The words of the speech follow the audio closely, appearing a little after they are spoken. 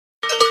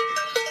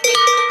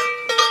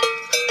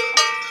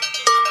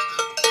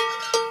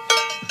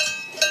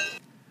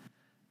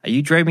Are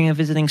you dreaming of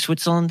visiting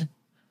Switzerland?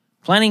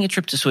 Planning a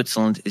trip to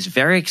Switzerland is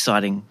very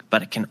exciting,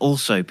 but it can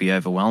also be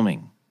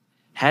overwhelming.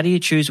 How do you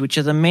choose which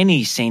of the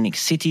many scenic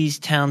cities,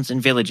 towns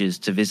and villages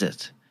to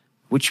visit?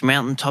 Which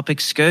mountaintop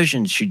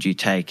excursions should you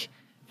take?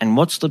 And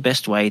what's the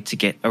best way to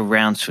get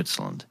around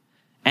Switzerland?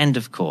 And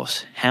of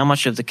course, how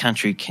much of the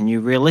country can you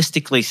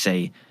realistically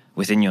see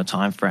within your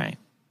time frame?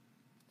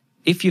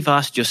 If you've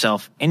asked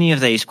yourself any of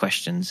these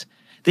questions,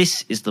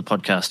 this is the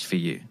podcast for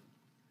you.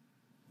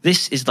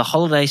 This is the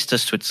Holidays to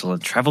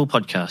Switzerland travel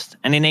podcast,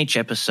 and in each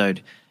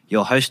episode,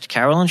 your host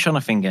Carolyn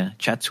Schonnerfinger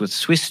chats with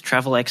Swiss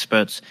travel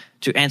experts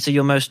to answer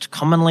your most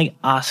commonly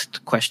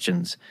asked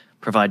questions,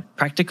 provide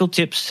practical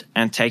tips,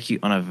 and take you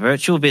on a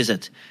virtual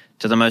visit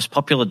to the most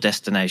popular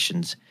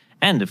destinations,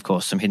 and of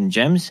course some hidden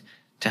gems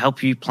to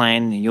help you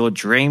plan your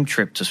dream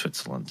trip to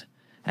Switzerland.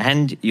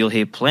 And you'll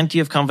hear plenty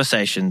of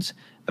conversations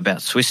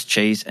about Swiss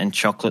cheese and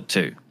chocolate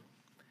too.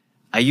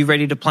 Are you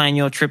ready to plan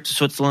your trip to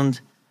Switzerland?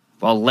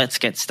 Well, let's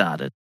get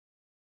started.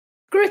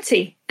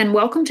 Grüezi, and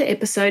welcome to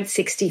episode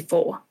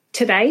 64.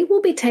 Today we'll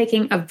be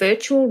taking a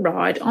virtual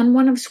ride on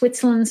one of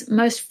Switzerland's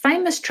most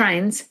famous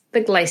trains,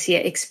 the Glacier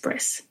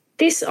Express.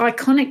 This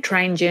iconic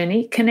train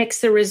journey connects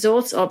the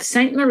resorts of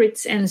St.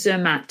 Moritz and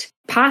Zermatt,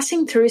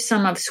 passing through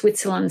some of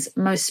Switzerland's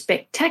most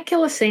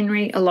spectacular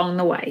scenery along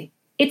the way.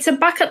 It's a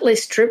bucket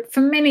list trip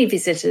for many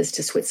visitors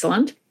to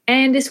Switzerland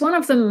and is one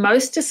of the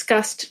most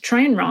discussed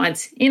train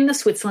rides in the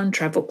Switzerland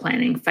Travel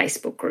Planning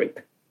Facebook group.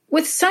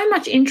 With so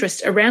much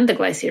interest around the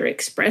Glacier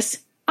Express,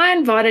 I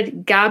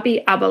invited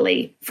Gabi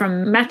Aberli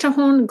from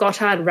Matterhorn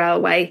Gotthard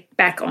Railway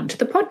back onto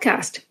the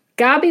podcast.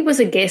 Gabi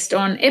was a guest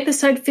on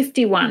episode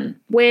 51,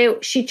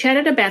 where she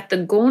chatted about the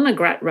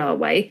Gornergrat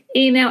Railway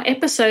in our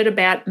episode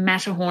about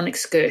Matterhorn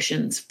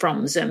excursions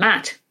from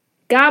Zermatt.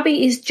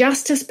 Gabi is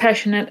just as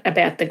passionate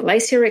about the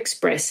Glacier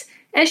Express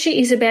as she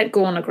is about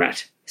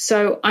Gornergrat,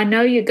 so I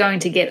know you're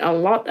going to get a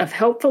lot of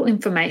helpful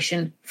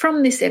information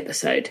from this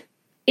episode.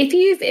 If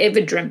you've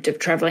ever dreamt of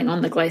travelling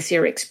on the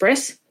Glacier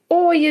Express,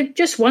 or you're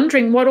just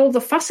wondering what all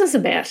the fuss is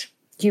about,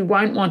 you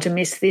won't want to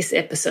miss this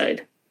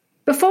episode.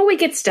 Before we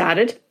get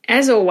started,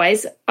 as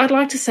always, I'd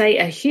like to say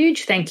a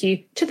huge thank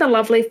you to the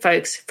lovely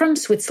folks from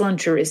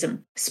Switzerland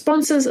Tourism,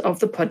 sponsors of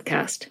the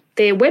podcast.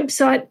 Their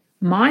website,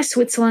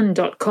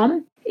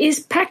 myswitzerland.com,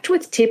 is packed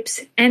with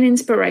tips and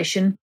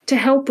inspiration to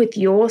help with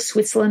your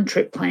Switzerland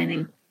trip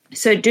planning.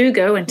 So do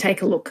go and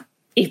take a look.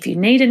 If you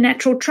need a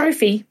natural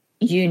trophy,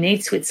 you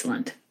need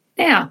Switzerland.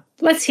 Now,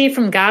 let's hear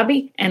from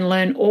Gabi and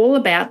learn all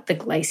about the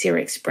Glacier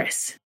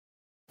Express.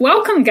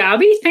 Welcome,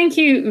 Gabi. Thank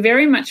you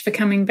very much for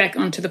coming back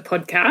onto the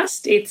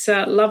podcast. It's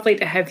lovely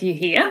to have you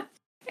here.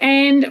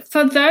 And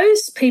for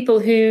those people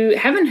who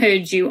haven't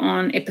heard you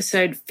on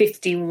episode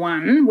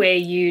 51, where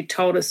you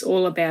told us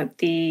all about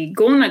the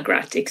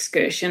Gornergrat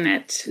excursion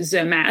at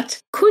Zermatt,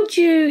 could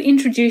you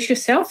introduce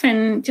yourself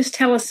and just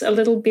tell us a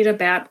little bit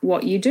about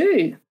what you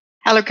do?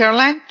 Hello,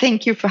 Caroline.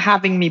 Thank you for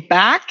having me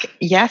back.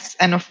 Yes,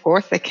 and of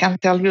course, I can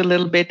tell you a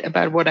little bit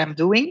about what I'm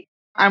doing.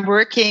 I'm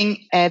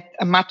working at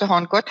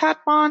Matterhorn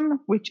Gotthardbahn,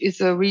 which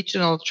is a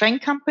regional train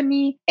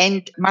company,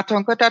 and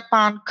Matterhorn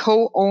Gotthardbahn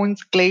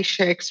co-owns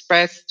Glacier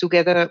Express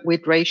together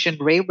with Russian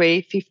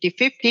Railway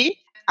 50/50.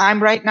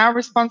 I'm right now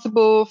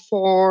responsible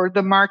for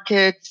the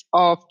markets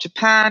of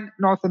Japan,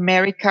 North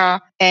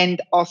America,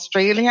 and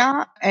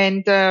Australia,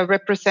 and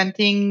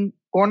representing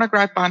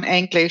Gornergrat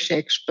and Glacier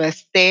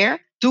Express there.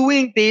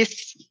 Doing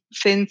this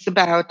since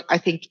about,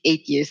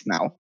 8 years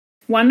now.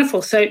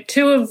 Wonderful. So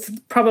two of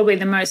probably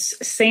the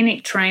most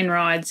scenic train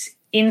rides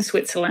in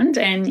Switzerland,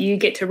 and you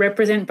get to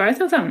represent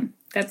both of them.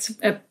 That's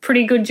a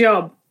pretty good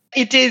job.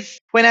 It is.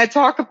 When I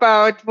talk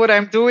about what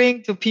I'm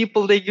doing to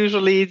people, they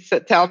usually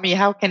tell me,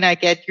 how can I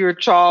get your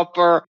job,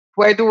 or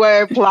where do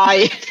I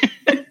apply?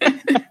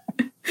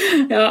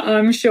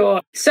 I'm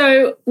sure.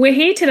 So we're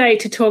here today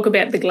to talk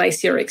about the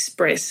Glacier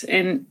Express,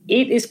 and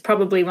it is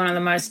probably one of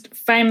the most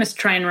famous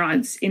train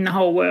rides in the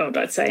whole world,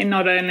 I'd say,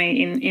 not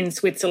only in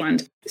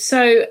Switzerland.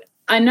 So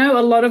I know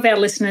a lot of our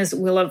listeners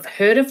will have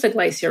heard of the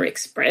Glacier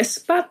Express,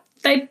 but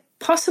they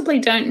possibly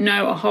don't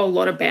know a whole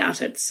lot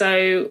about it.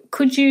 So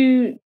could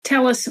you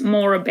tell us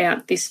more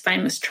about this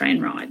famous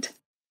train ride?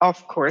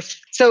 Of course.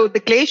 So the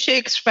Glacier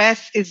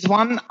Express is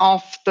one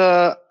of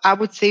the, I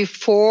would say,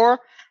 4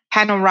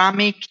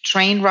 panoramic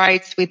train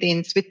rides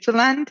within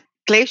Switzerland.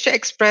 Glacier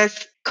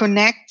Express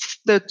connects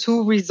the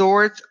 2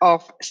 resorts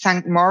of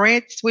St.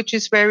 Moritz, which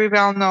is very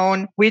well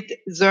known, with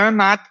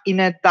Zermatt in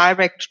a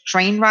direct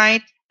train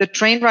ride. The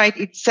train ride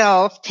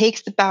itself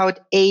takes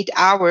about 8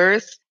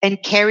 hours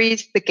and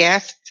carries the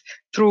guest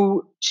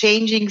through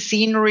changing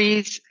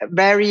sceneries,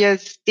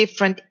 various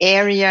different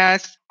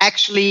areas,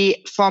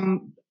 actually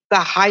from the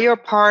higher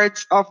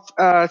parts of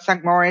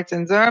St. Moritz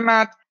and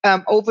Zermatt,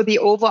 over the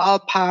Overall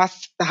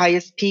Pass, the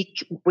highest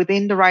peak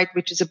within the ride,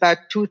 which is about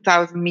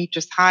 2,000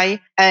 meters high,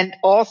 and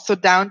also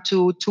down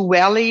to 2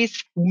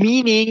 valleys,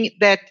 meaning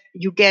that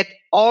you get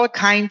all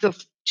kinds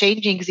of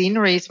changing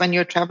sceneries when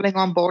you're traveling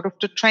on board of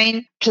the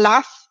train.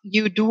 Plus,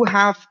 you do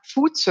have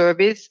food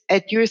service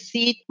at your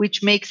seat,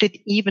 which makes it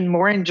even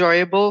more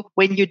enjoyable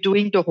when you're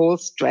doing the whole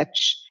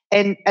stretch.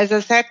 And as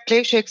I said,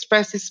 Glacier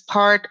Express is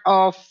part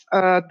of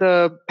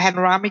the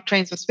panoramic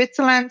trains of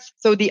Switzerland.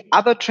 So the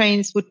other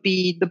trains would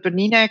be the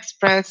Bernina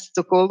Express,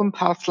 the Golden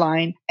Path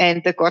Line,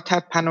 and the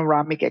Gotthard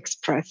Panoramic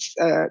Express,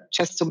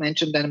 just to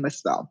mention them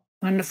as well.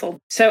 Wonderful.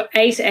 So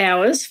 8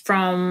 hours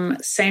from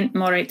St.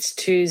 Moritz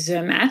to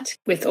Zermatt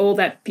with all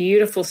that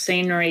beautiful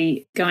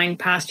scenery going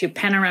past your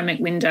panoramic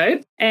window.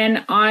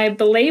 And I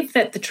believe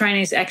that the train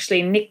is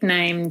actually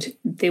nicknamed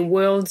the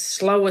world's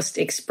slowest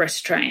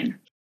express train.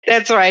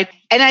 That's right.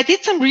 And I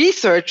did some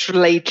research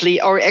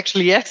lately, or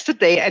actually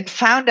yesterday, and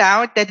found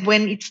out that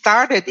when it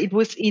started, it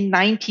was in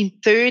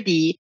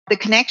 1930. The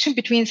connection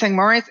between St.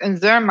 Moritz and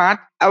Zermatt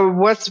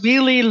was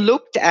really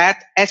looked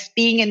at as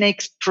being an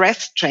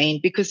express train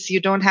because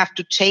you don't have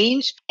to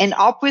change. And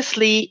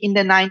obviously in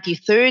the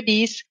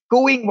 1930s,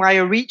 going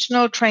via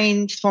regional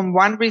trains from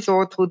one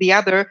resort to the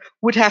other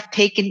would have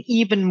taken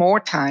even more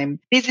time.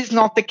 This is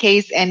not the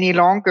case any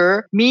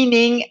longer,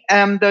 meaning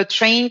the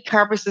train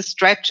covers a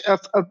stretch of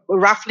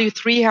roughly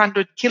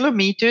 300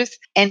 kilometers,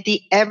 and the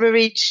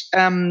average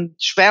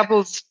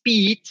travel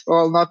speed,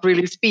 or not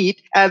really speed,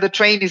 the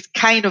train is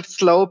kind of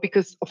slow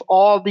because of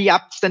all the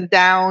ups and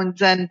downs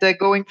and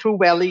going through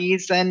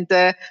valleys and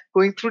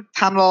going through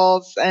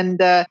tunnels.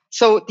 And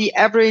so the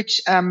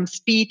average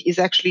speed is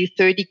actually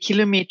 30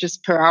 kilometers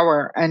per hour.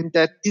 And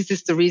this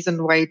is the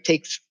reason why it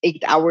takes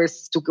 8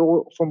 hours to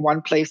go from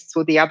one place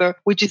to the other,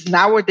 which is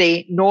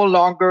nowadays no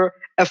longer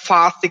a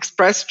fast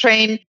express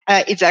train.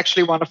 It's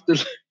actually one of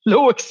the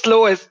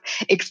slowest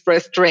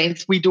express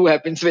trains we do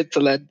have in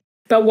Switzerland.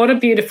 But what a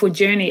beautiful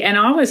journey. And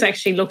I was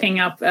actually looking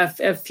up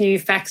a few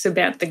facts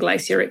about the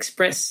Glacier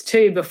Express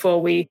too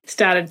before we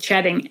started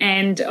chatting.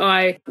 And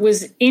I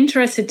was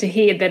interested to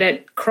hear that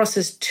it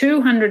crosses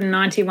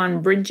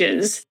 291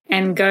 bridges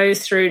and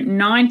goes through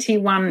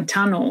 91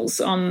 tunnels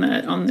on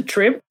the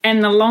trip.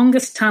 And the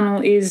longest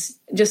tunnel is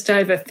just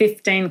over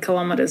 15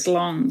 kilometres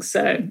long.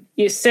 So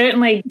you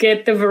certainly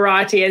get the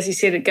variety. As you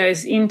said, it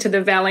goes into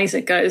the valleys,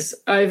 it goes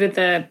over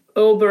the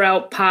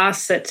Oberalp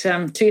Pass at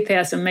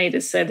 2,000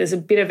 metres. So there's a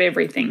bit of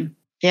everything.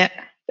 Yeah,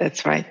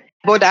 that's right.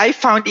 What I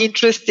found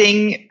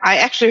interesting, I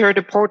actually heard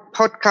a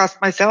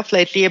podcast myself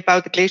lately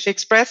about the Glacier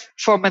Express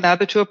from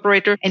another tour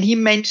operator, and he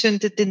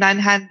mentioned the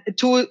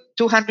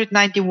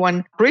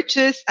 291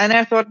 bridges, and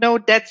I thought, no,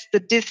 that's the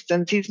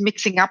distance. He's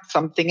mixing up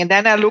something. And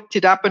then I looked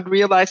it up and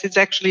realized it's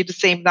actually the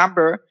same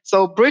number.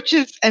 So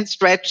bridges and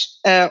stretch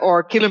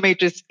or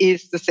kilometers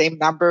is the same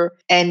number.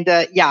 And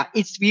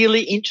it's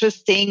really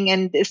interesting.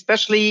 And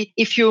especially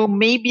if you're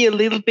maybe a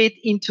little bit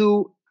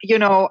into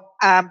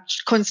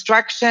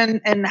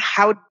construction and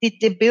how did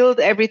they build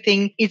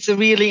everything. It's a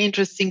really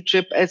interesting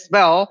trip as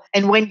well.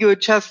 And when you're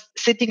just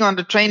sitting on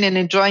the train and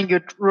enjoying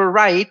your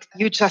ride,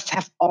 you just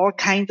have all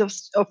kinds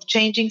of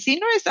changing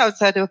sceneries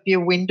outside of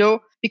your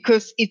window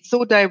because it's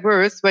so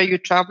diverse where you're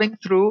traveling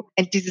through.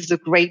 And this is a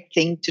great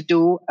thing to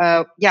do,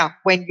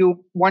 when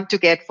you want to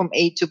get from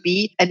A to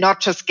B and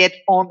not just get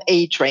on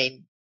a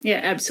train.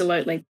 Yeah,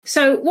 absolutely.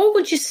 So what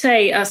would you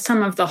say are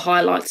some of the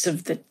highlights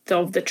of the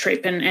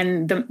trip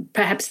and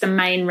perhaps the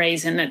main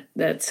reason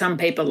that some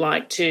people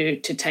like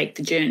to take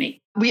the journey?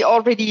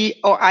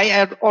 I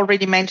had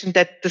already mentioned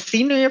that the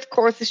scenery, of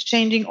course, is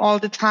changing all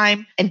the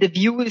time. And the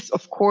view is,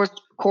 of course,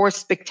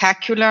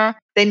 spectacular.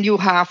 Then you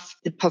have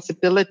the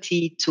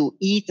possibility to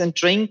eat and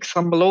drink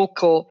some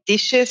local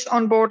dishes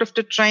on board of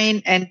the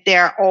train. And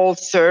they're all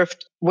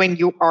served when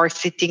you are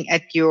sitting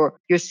at your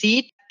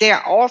seat. There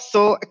are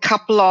also a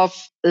couple of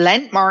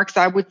landmarks,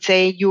 I would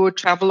say, you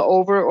travel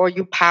over or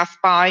you pass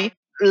by.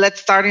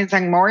 Let's start in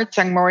St. Moritz.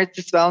 St. Moritz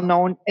is well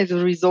known as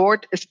a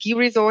ski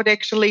resort,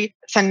 actually.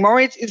 St.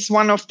 Moritz is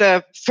one of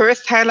the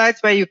first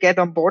highlights where you get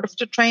on board of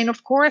the train,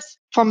 of course.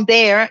 From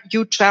there,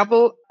 you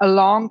travel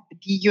along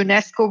the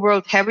UNESCO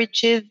World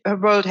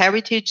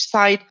Heritage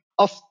Site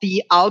of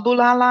the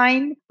Albula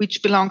line,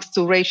 which belongs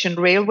to Rhaetian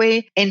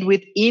Railway. And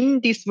within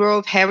this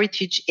World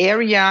Heritage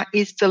area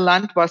is the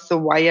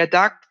Landwasser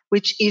Viaduct,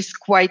 which is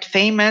quite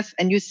famous.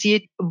 And you see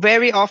it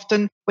very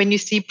often when you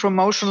see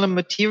promotional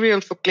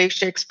material for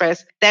Glacier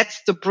Express. That's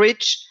the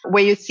bridge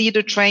where you see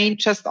the train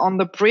just on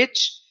the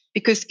bridge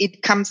because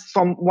it comes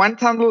from one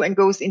tunnel and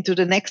goes into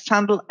the next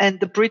tunnel. And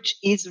the bridge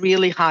is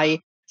really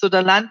high. So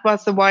the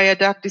Landwasser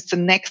Viaduct is the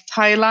next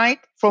highlight.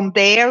 From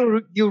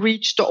there, you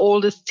reach the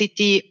oldest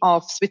city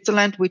of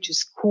Switzerland, which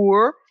is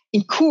Chur.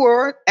 In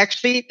Chur,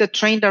 actually, the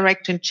train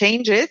direction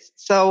changes.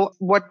 So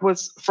what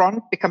was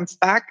front becomes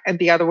back and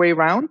the other way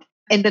around.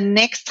 And the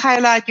next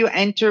highlight you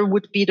enter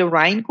would be the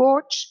Rhine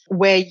Gorge,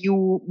 where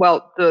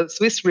the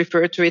Swiss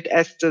refer to it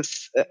as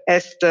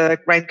the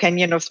Grand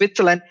Canyon of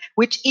Switzerland,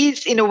 which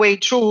is in a way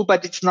true,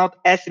 but it's not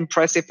as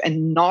impressive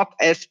and not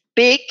as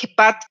big.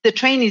 But the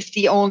train is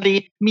the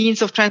only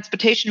means of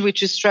transportation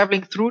which is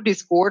traveling through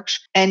this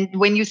gorge. And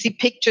when you see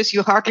pictures,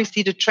 you hardly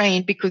see the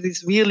train because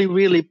it's really,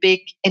 really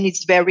big and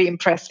it's very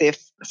impressive.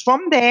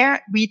 From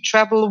there, we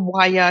travel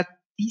via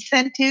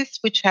Disentis,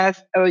 which has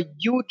a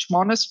huge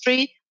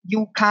monastery,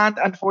 you can't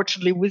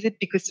unfortunately visit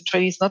because the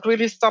train is not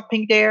really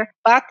stopping there.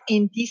 But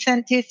in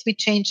Disentis, we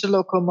changed the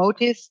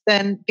locomotives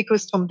then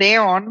because from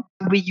there on,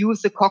 we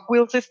use the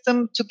cogwheel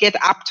system to get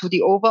up to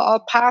the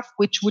overall pass,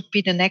 which would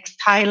be the next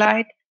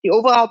highlight. The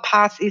overall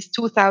pass is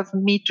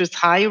 2,000 meters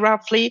high,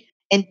 roughly.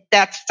 And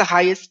that's the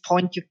highest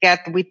point you get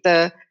with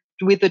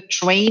a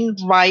train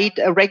ride,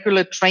 a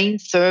regular train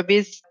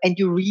service, and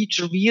you reach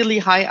a really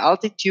high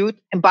altitude.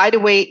 And by the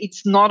way,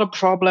 it's not a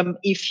problem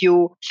if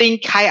you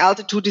think high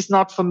altitude is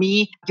not for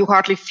me. You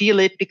hardly feel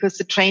it because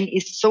the train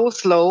is so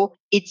slow.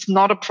 It's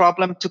not a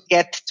problem to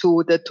get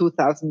to the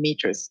 2,000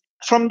 meters.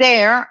 From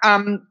there,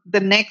 the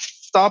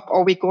next stop,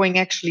 are we going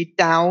actually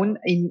down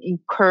in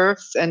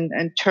curves and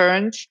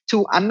turns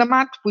to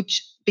Andermatt,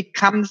 which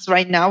becomes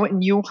right now a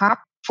new hub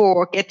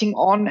for getting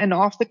on and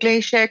off the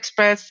Glacier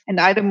Express and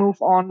either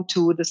move on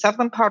to the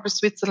southern part of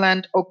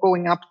Switzerland or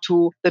going up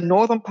to the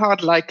northern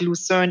part like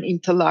Lucerne,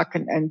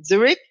 Interlaken and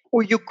Zurich.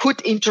 Or you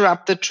could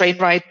interrupt the train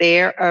ride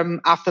there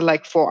after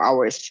like 4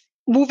 hours.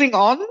 Moving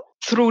on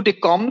through the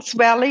Goms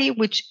Valley,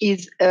 which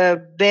is a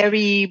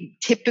very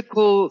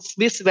typical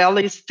Swiss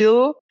valley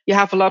still. You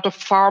have a lot of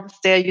farms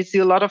there. You see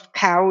a lot of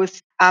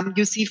cows.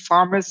 You see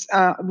farmers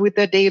with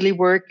their daily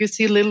work. You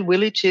see little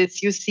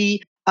villages. You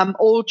see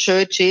old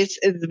churches.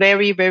 It's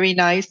very, very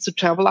nice to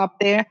travel up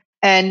there.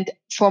 And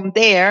from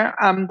there,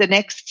 the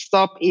next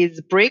stop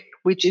is Brig,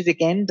 which is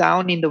again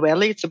down in the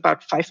valley. It's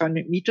about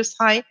 500 meters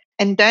high.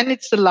 And then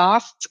it's the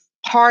last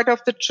part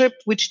of the trip,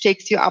 which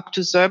takes you up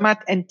to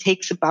Zermatt and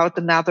takes about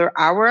another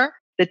hour.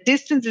 The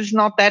distance is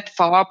not that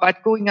far,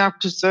 but going up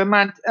to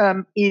Zermatt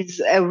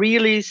is a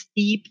really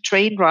steep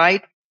train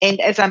ride. And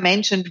as I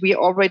mentioned, we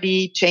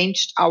already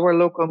changed our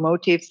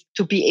locomotives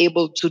to be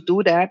able to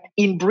do that.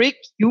 In Brig,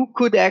 you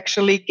could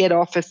actually get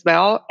off as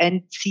well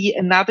and see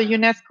another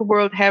UNESCO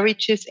World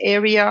Heritage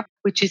area,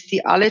 which is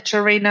the Aletsch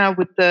Arena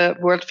with the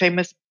world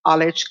famous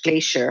Aletsch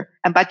Glacier.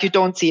 But you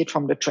don't see it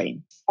from the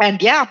train. And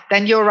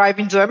then you arrive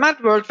in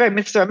Zermatt, world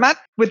famous Zermatt,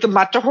 with the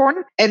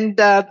Matterhorn. And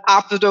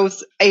after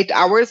those 8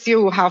 hours,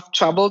 you have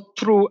traveled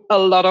through a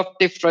lot of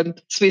different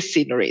Swiss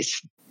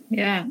sceneries.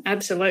 Yeah,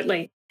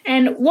 absolutely.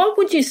 And what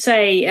would you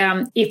say,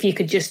 if you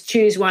could just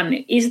choose one,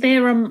 is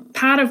there a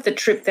part of the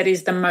trip that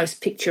is the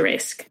most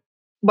picturesque?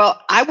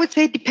 Well, I would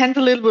say it depends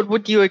a little bit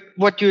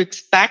what you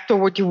expect or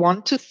what you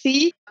want to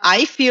see.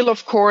 I feel,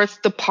 of course,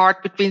 the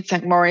part between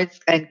St. Moritz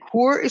and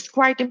Chur is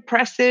quite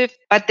impressive.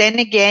 But then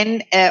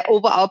again,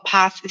 Overall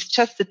Pass is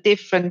just a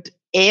different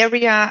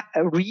area,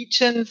 a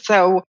region.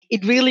 So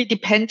it really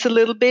depends a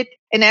little bit.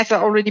 And as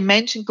I already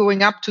mentioned,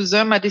 going up to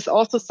Zermatt is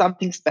also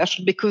something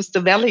special because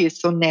the valley is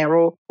so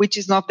narrow, which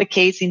is not the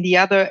case in the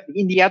other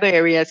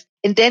areas.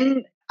 And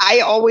then I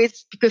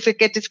always, because I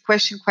get this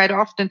question quite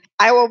often,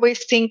 I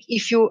always think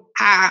if you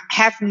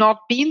have not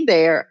been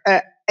there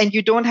and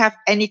you don't have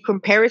any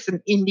comparison,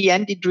 in the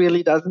end, it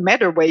really doesn't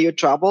matter where you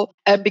travel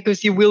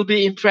because you will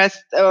be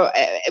impressed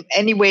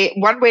anyway,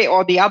 one way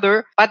or the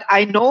other. But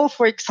I know,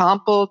 for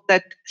example,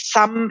 that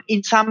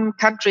in some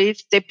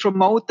countries, they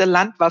promote the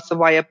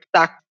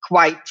Landwasserviaduct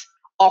quite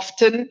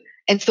often.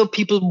 And so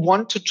people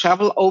want to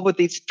travel over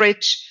this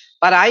bridge.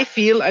 But I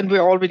feel, and we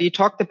already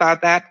talked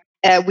about that,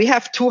 we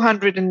have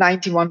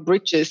 291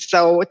 bridges.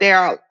 So there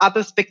are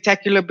other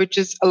spectacular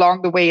bridges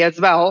along the way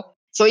as well.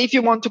 So if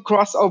you want to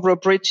cross over a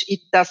bridge,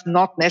 it does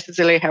not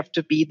necessarily have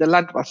to be the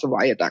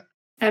Landwasserviaduct.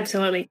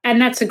 Absolutely.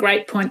 And that's a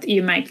great point that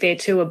you make there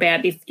too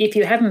about if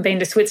you haven't been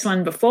to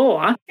Switzerland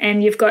before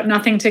and you've got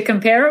nothing to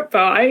compare it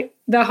by,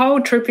 the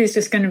whole trip is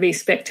just going to be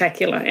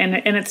spectacular.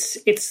 And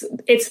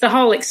it's the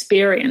whole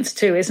experience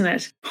too, isn't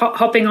it?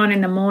 Hopping on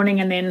in the morning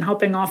and then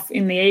hopping off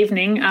in the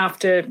evening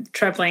after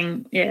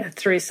travelling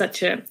through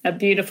such a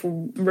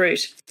beautiful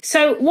route.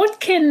 So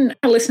what can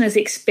our listeners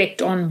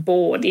expect on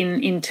board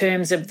in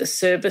terms of the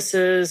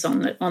services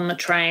on the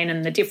train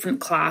and the different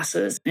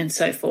classes and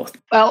so forth?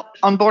 Well,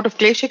 on board of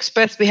Glacier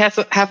Express, we have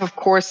of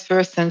course,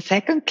 first and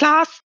second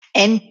class.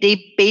 And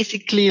they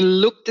basically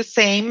look the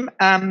same.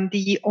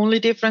 The only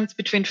difference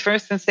between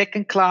first and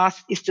second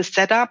class is the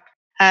setup,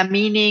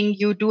 meaning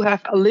you do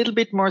have a little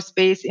bit more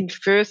space in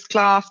first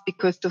class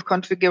because the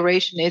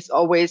configuration is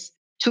always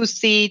 2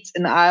 seats,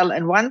 an aisle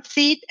and 1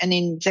 seat. And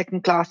in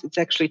second class, it's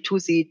actually 2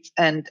 seats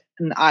and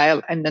an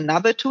aisle and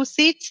another 2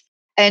 seats.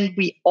 And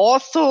we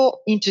also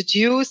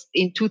introduced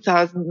in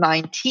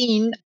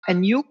 2019 a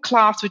new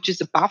class, which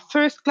is above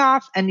first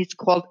class, and it's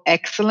called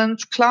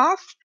Excellence Class.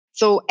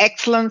 So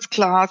Excellence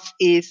Class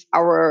is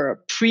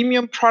our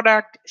premium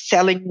product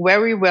selling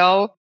very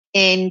well.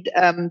 And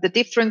the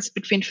difference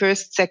between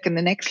first, second,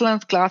 and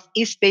Excellence Class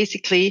is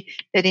basically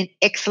that in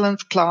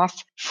Excellence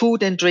Class,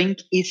 food and drink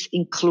is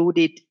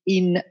included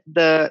in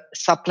the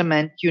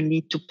supplement you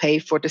need to pay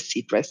for the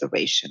seat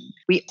reservation.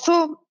 We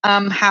also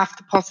have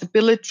the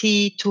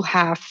possibility to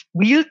have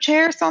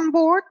wheelchairs on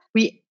board.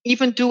 We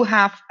even do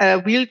have a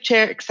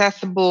wheelchair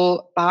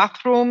accessible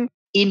bathroom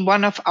in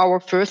one of our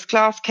first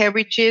class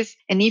carriages.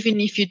 And even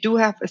if you do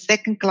have a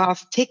second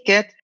class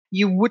ticket,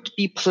 you would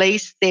be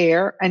placed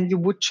there and you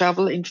would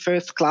travel in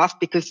first class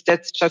because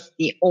that's just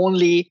the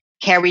only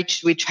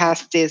carriage which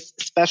has this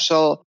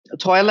special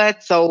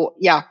toilet. So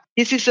yeah,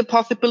 this is a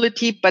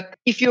possibility. But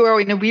if you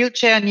are in a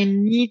wheelchair and you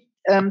need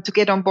to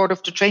get on board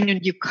of the train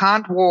and you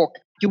can't walk,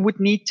 you would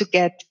need to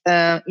get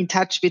in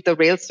touch with the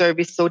rail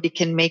service so they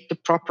can make the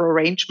proper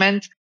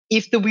arrangements.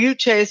 If the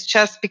wheelchair is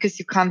just because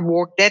you can't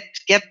walk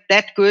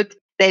that good,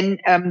 then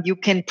you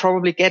can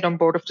probably get on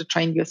board of the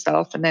train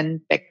yourself and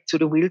then back to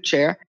the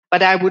wheelchair.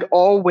 But I would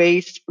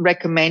always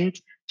recommend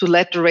to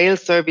let the rail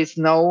service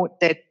know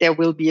that there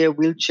will be a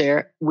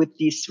wheelchair with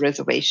this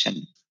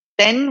reservation.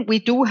 Then we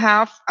do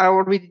have, I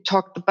already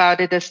talked about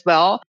it as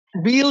well,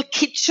 real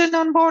kitchen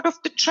on board of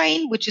the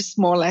train, which is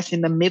more or less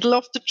in the middle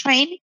of the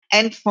train.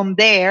 And from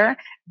there,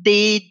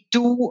 they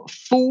do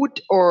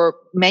food or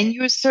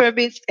menu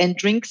service and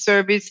drink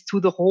service to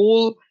the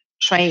whole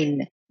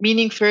train,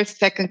 meaning first,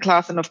 second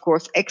class, and of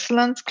course,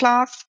 excellence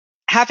class.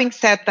 Having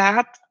said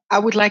that, I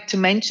would like to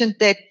mention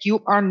that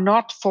you are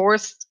not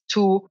forced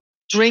to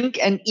drink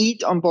and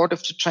eat on board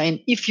of the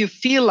train. If you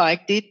feel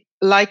like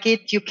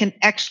it, you can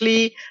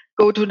actually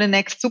go to the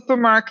next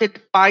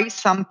supermarket, buy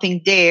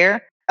something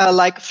there,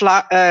 like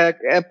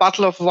a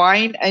bottle of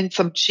wine and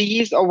some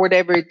cheese or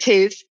whatever it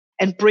is,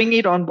 and bring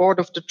it on board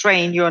of the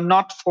train. You are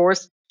not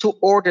forced to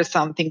order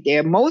something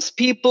there. Most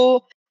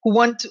people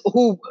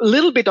who a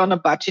little bit on a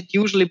budget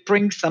usually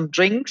bring some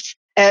drinks,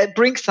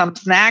 bring some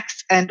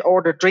snacks and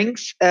order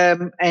drinks,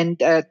 and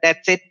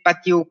that's it. But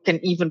you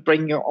can even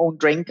bring your own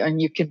drink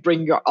and you can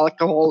bring your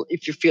alcohol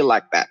if you feel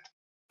like that.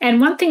 And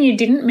one thing you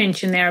didn't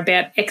mention there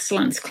about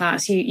excellence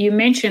class, you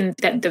mentioned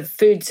that the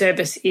food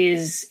service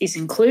is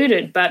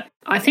included, but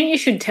I think you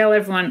should tell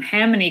everyone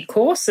how many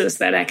courses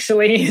that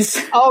actually is.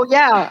 Oh,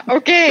 yeah.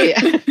 Okay.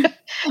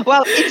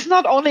 Well, it's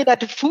not only that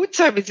the food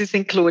service is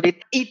included.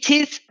 It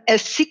is a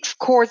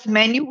 6-course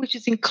menu, which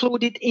is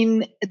included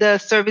in the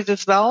service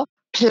as well,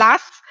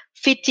 plus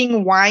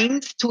fitting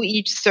wines to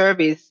each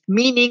service,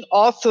 meaning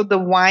also the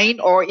wine,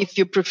 or if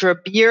you prefer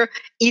beer,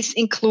 is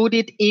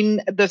included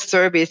in the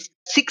service.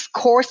 6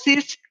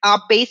 courses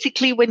are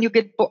basically, when you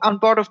get on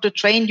board of the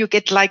train, you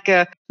get like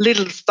a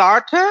little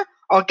starter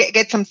or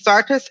get some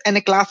starters and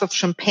a glass of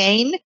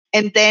champagne.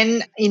 And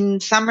then in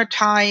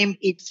summertime,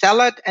 it's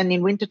salad, and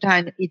in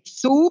wintertime, it's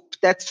soup.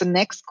 That's the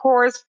next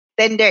course.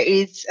 Then there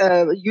is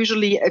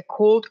usually a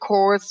cold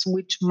course,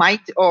 which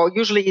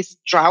usually is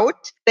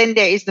trout. Then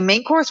there is the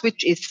main course,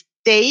 which is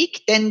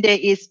steak. Then there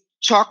is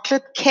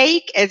chocolate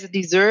cake as a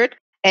dessert.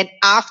 And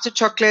after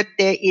chocolate,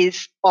 there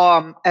is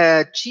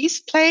a cheese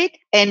plate.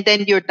 And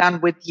then you're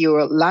done with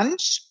your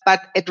lunch.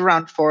 But at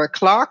around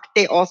 4:00,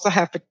 they also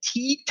have a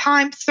tea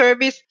time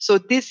service. So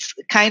this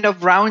kind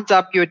of rounds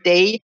up your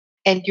day.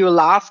 And your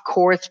last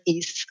course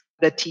is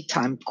the tea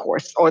time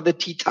course, or the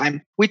tea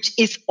time, which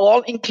is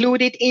all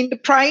included in the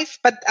price.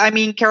 But I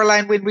mean,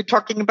 Caroline, when we're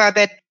talking about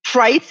that,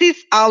 prices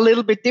are a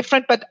little bit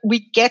different, but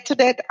we get to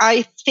that,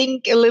 I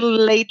think, a little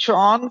later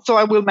on. So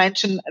I will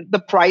mention the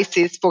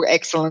prices for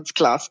excellence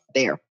class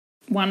there.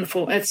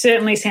 Wonderful. It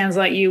certainly sounds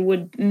like you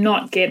would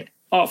not get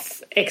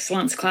off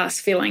excellence class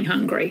feeling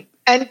hungry.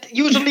 And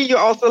usually you're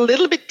also a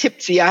little bit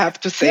tipsy, I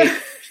have to say.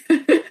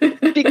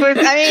 Because,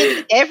 I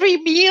mean, every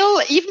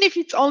meal, even if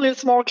it's only a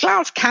small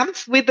glass,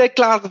 comes with a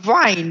glass of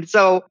wine.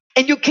 So,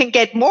 and you can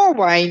get more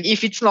wine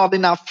if it's not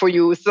enough for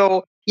you.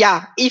 So,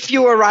 yeah, if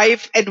you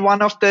arrive at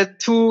one of the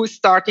 2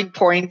 starting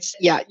points,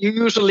 yeah, you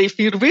usually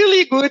feel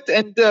really good,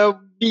 and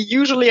we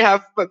usually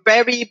have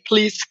very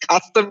pleased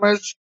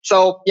customers.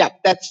 So, yeah,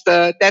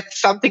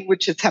 that's something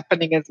which is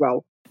happening as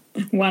well.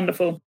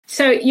 Wonderful.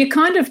 So you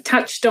kind of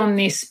touched on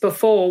this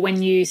before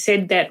when you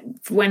said that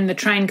when the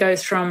train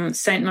goes from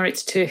St.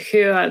 Moritz to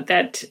Höör,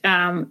 that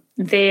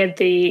there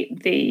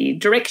the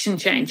direction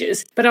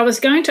changes. But I was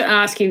going to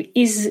ask you,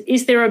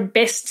 is there a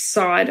best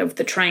side of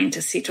the train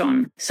to sit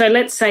on? So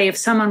let's say if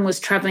someone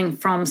was travelling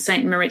from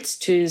St. Moritz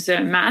to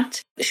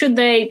Zermatt, should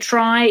they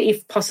try,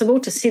 if possible,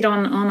 to sit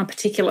on a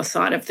particular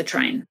side of the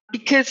train?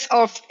 Because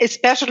of,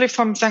 especially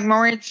from St.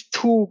 Moritz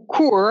to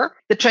Chur,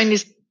 the train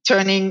is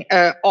turning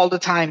all the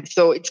time.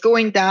 So it's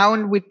going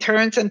down with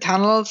turns and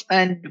tunnels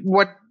and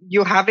what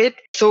you have it.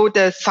 So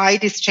the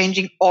side is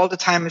changing all the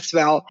time as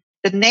well.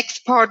 The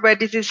next part where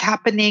this is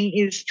happening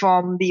is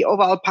from the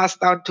Overal Pass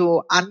down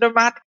to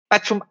Andermatt.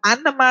 But from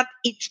Andermatt,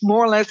 it's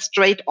more or less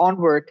straight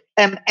onward.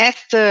 As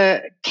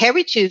the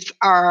carriages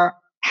are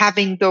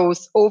having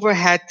those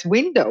overhead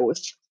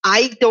windows,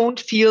 I don't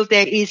feel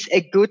there is a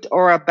good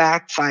or a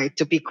bad side,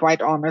 to be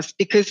quite honest,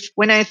 because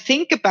when I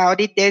think about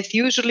it, there's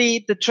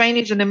usually the train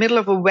is in the middle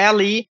of a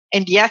valley.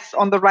 And yes,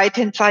 on the right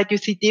hand side, you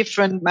see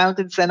different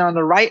mountains than on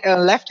the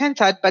left hand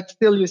side, but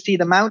still you see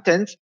the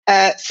mountains.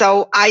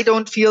 So I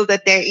don't feel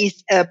that there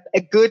is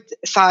a good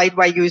side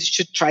where you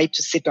should try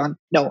to sit on.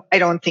 No, I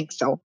don't think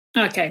so.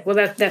 Okay, well,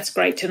 that's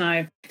great to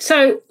know.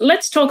 So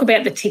let's talk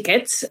about the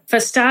tickets. For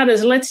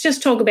starters, let's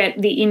just talk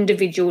about the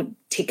individual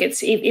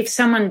tickets. If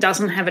someone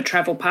doesn't have a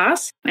travel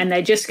pass and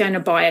they're just going to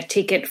buy a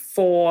ticket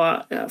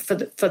for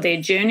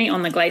their journey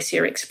on the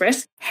Glacier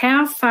Express,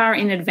 how far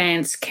in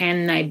advance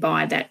can they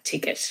buy that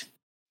ticket?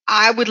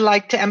 I would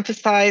like to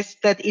emphasize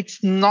that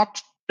it's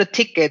not the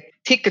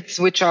tickets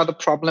which are the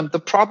problem. The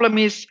problem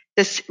is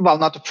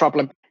not a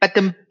problem, but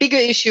the bigger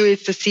issue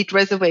is the seat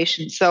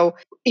reservation. So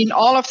in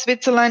all of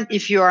Switzerland,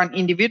 if you are an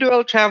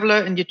individual traveler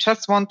and you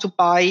just want to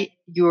buy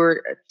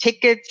your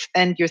tickets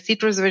and your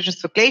seat reservations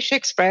for Glacier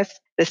Express,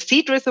 the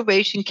seat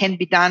reservation can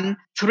be done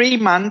 3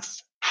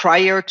 months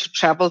prior to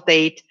travel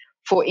date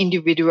for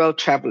individual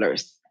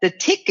travelers. The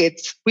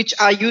tickets, which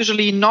are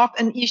usually not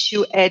an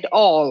issue at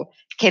all,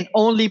 can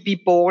only be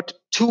bought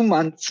 2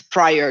 months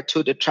prior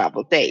to the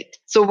travel date.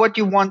 So what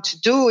you want to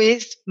do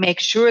is make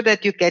sure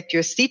that you get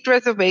your seat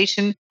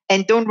reservation,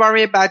 and don't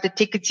worry about the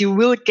tickets. You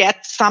will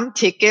get some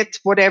tickets,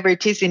 whatever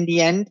it is in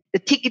the end. The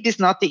ticket is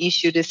not the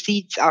issue. The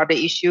seats are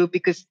the issue,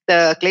 because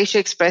the Glacier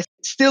Express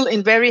is still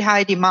in very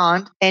high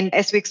demand. And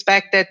as we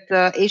expect that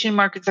the Asian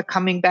markets are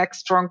coming back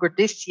stronger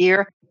this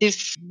year,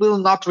 this will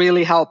not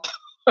really help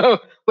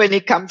when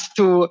it comes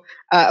to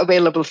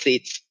available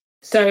seats.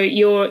 So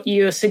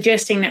you're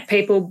suggesting that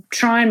people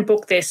try and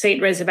book their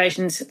seat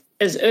reservations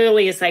as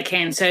early as they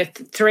can, so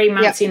 3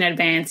 months in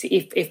advance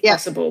if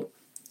possible.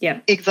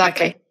 Yeah,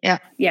 exactly. Okay.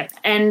 Yeah,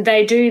 and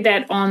they do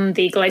that on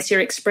the Glacier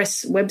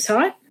Express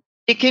website?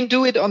 They can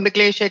do it on the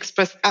Glacier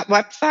Express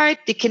website.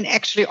 They can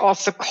actually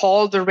also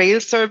call the rail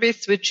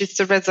service, which is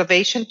the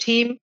reservation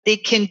team. They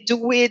can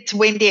do it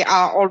when they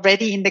are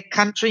already in the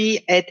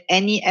country at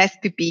any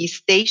SBB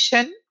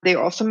station. They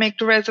also make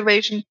the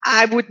reservation.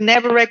 I would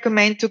never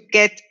recommend to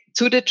get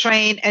to the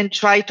train and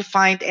try to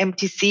find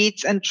empty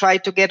seats and try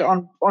to get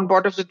on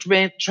board of the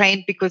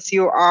train because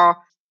you are,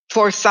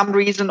 for some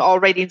reason,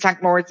 already in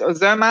St. Moritz or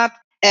Zermatt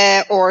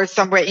or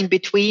somewhere in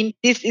between.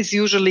 This is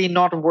usually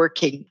not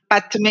working.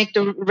 But to make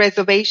the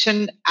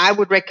reservation, I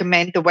would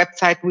recommend the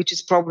website, which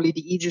is probably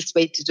the easiest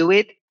way to do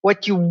it.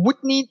 What you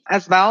would need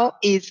as well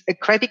is a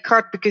credit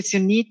card, because you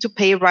need to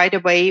pay right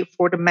away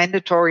for the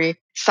mandatory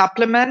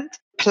supplement.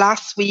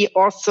 Plus, we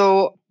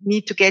also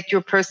need to get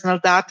your personal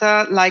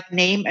data like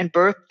name and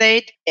birth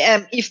date.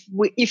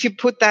 If you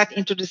put that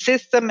into the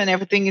system and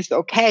everything is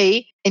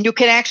okay, and you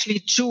can actually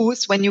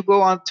choose when you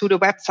go on to the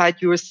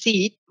website your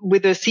seat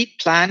with a seat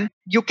plan,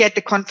 you get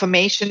the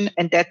confirmation,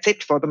 and that's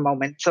it for the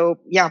moment. So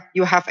yeah,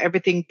 you have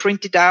everything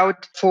printed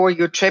out for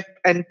your trip,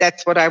 and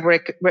that's what I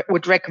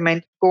would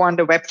recommend. Go on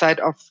the website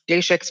of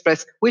Glacier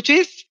Express, which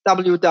is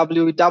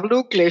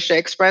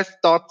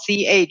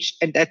www.glacierexpress.ch,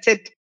 and that's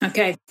it.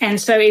 Okay. And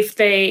so if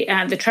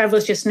the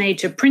travellers just need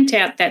to print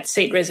out that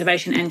seat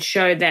reservation and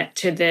show that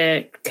to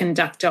the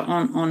conductor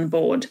on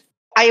board?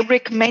 I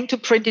recommend to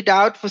print it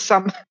out for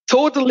some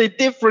totally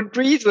different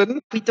reason.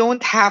 We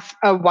don't have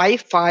a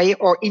Wi-Fi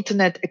or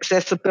internet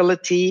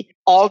accessibility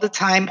all the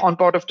time on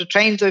board of the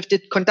train. So if the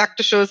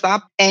conductor shows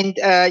up and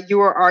you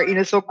are in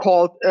a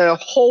so-called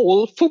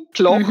hole,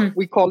 Funkloch,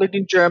 we call it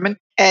in German,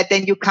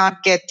 then you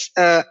can't get,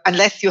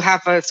 unless you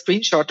have a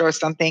screenshot or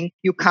something,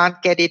 you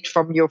can't get it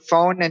from your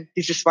phone. And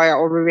this is why I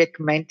always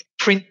recommend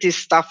print this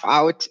stuff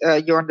out.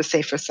 You're on the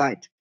safer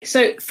side.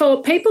 So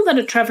for people that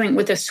are travelling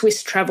with a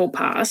Swiss Travel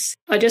Pass,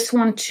 I just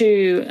want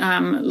to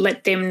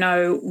let them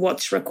know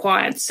what's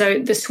required. So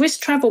the Swiss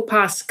Travel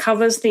Pass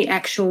covers the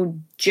actual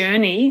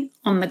journey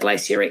on the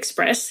Glacier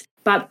Express,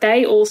 but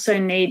they also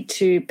need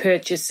to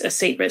purchase a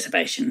seat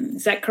reservation.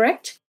 Is that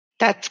correct?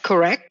 That's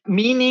correct.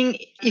 Meaning,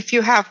 if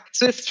you have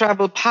Swiss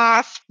Travel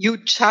Pass, you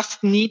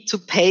just need to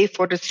pay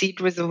for the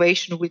seat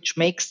reservation, which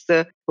makes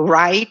the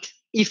ride,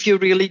 if you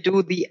really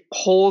do the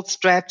whole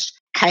stretch,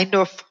 kind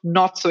of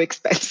not so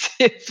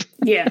expensive.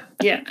 Yeah,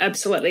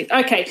 absolutely.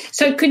 Okay,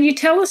 so could you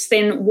tell us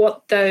then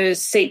what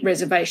those seat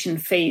reservation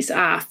fees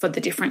are for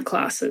the different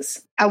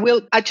classes?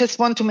 I just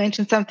want to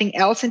mention something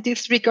else in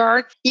this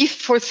regard. If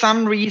for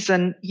some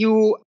reason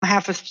you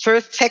have a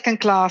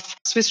second class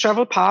Swiss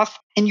Travel Pass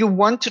and you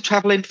want to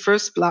travel in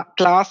first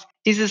class,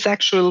 this is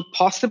actually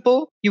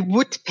possible. You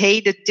would pay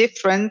the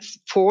difference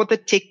for the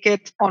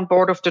ticket on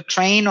board of the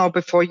train or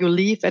before you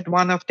leave at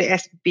one of the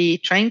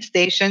SBB train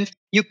stations.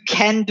 You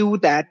can do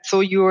that. So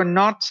you're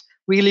not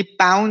really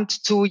bound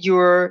to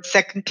your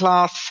second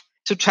class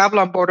to travel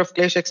on board of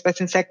Glacier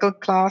Express in second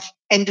class.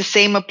 And the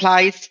same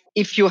applies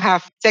if you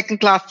have second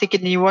class ticket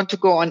and you want to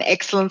go on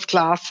excellence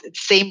class.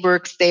 Same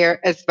works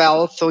there as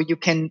well. So you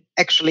can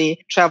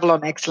actually travel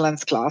on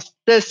excellence class.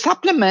 The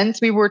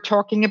supplements we were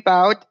talking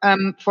about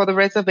for the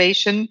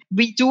reservation,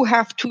 we do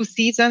have 2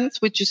 seasons,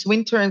 which is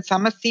winter and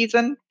summer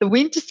season. The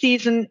winter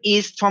season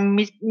is from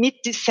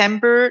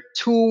mid-December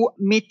to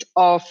mid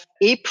of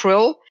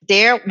April.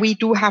 There we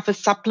do have a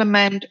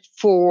supplement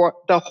for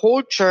the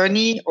whole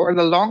journey or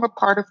the longer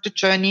part of the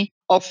journey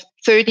of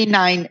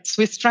 39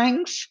 Swiss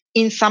francs.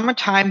 In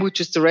summertime, which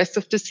is the rest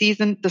of the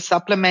season, the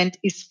supplement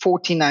is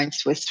 49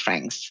 Swiss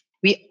francs.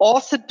 We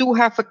also do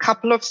have a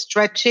couple of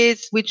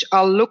stretches which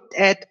are looked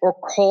at or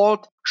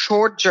called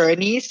short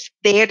journeys,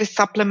 there the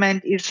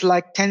supplement is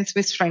like 10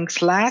 Swiss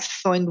francs less.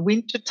 So in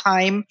winter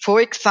time, for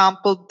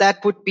example,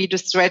 that would be the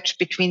stretch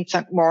between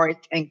St.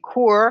 Moritz and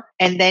Chur.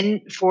 And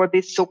then for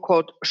this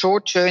so-called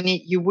short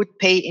journey, you would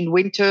pay in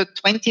winter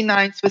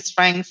 29 Swiss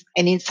francs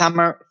and in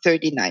summer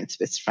 39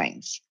 Swiss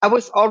francs. I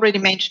was already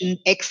mentioned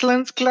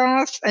excellence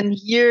class, and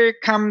here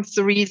comes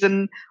the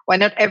reason why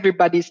not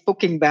everybody's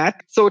booking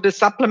that. So the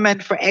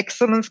supplement for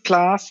excellence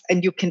class,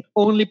 and you can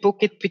only book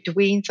it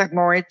between St.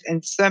 Moritz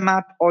and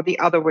Zermatt or the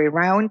other way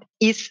around,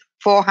 is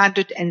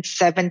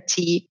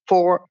 470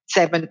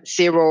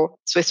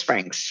 Swiss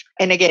francs.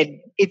 And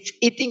again,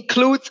 it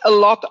includes a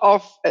lot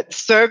of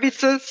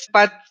services,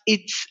 but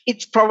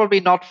it's probably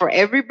not for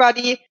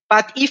everybody.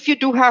 But if you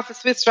do have a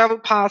Swiss Travel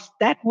Pass,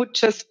 that would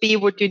just be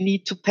what you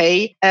need to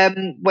pay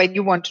when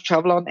you want to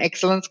travel on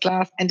excellence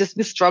class. And the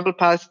Swiss Travel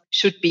Pass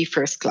should be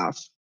first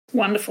class.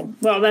 Wonderful.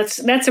 Well,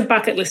 that's a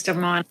bucket list of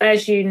mine.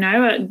 As you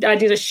know, I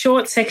did a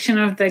short section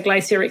of the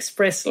Glacier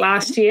Express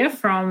last year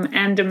from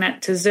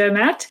Andermatt to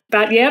Zermatt.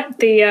 But yeah,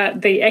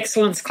 the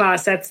excellence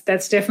class, that's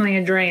definitely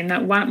a dream.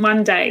 That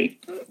one day.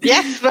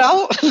 Yes,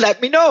 well, let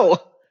me know.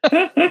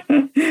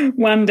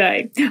 One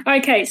day.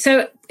 Okay,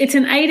 so it's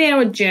an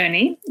 8-hour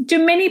journey.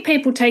 Do many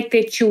people take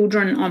their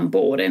children on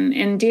board,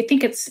 and do you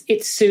think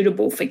it's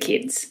suitable for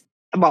kids?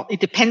 Well, it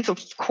depends, of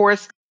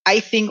course, I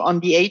think,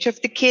 on the age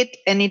of the kid,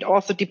 and it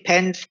also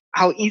depends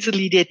how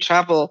easily they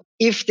travel.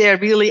 If they're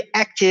really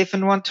active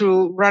and want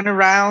to run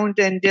around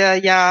and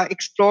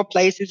explore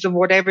places and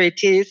whatever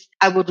it is,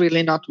 I would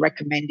really not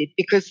recommend it,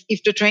 because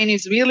if the train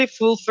is really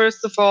full,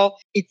 first of all,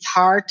 it's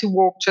hard to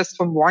walk just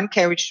from one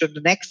carriage to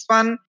the next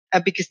one.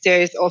 Because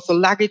there is also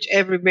luggage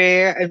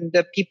everywhere and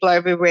the people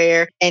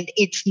everywhere. And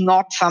it's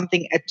not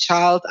something a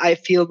child, I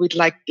feel, with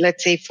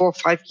let's say 4 or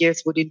 5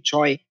 years would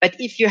enjoy. But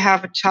if you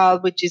have a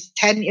child which is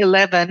 10,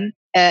 11,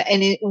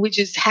 which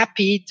is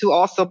happy to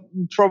also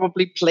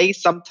probably play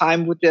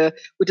sometime with the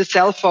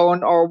cell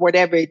phone or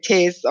whatever it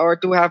is, or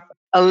to have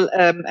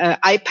an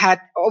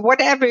iPad or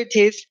whatever it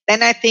is,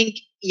 then I think,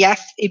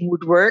 yes, it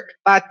would work.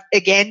 But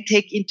again,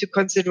 take into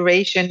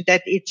consideration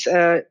that it's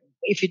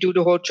if you do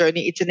the whole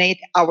journey, it's an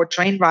 8-hour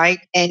train ride,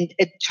 and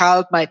a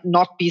child might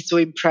not be so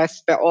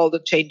impressed by all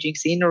the changing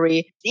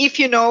scenery. If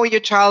you know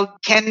your child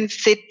can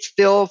sit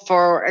still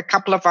for a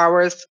couple of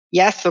hours,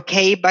 yes,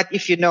 okay. But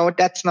if you know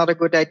that's not a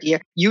good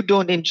idea, you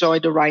don't enjoy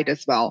the ride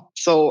as well.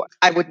 So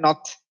I would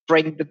not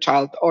bring the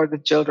child or the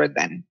children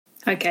then.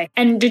 Okay.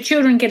 And do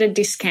children get a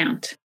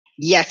discount?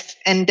 Yes,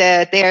 and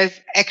there's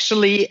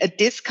actually a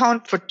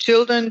discount for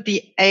children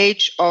the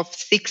age of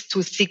 6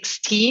 to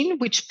 16,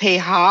 which pay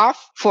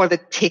half for the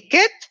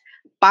ticket,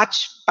 but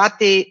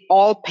they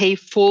all pay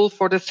full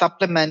for the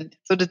supplement.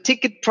 So the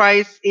ticket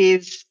price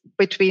is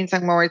between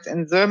St. Moritz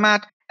and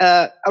Zermatt,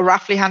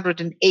 roughly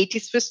 180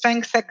 Swiss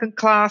francs second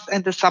class,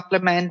 and the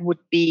supplement would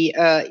be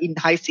in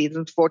high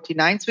season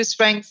 49 Swiss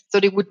francs.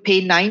 So they would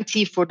pay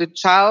 90 for the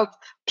child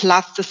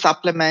plus the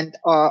supplement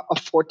of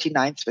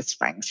 49 Swiss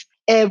francs.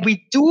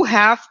 We do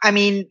have,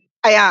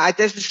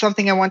 this is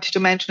something I wanted to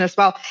mention as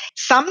well.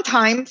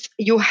 Sometimes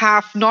you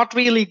have not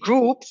really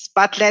groups,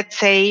 but let's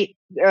say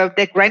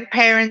the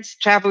grandparents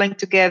traveling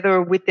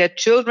together with their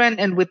children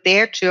and with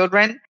their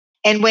children.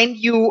 And when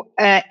you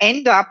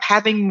end up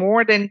having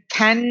more than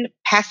 10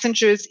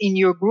 passengers in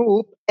your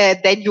group,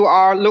 then you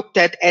are looked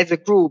at as a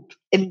group.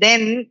 And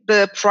then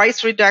the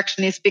price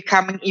reduction is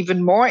becoming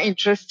even more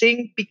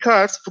interesting,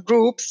 because for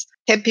groups,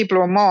 10 people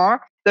or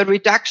more, the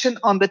reduction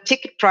on the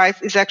ticket price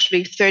is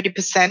actually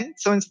 30%.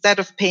 So instead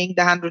of paying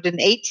the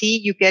 180,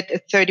 you get a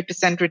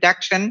 30%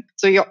 reduction.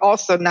 So you're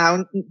also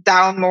now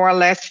down more or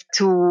less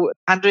to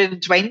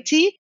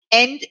 120.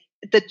 And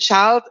the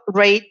child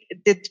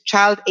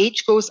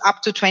age goes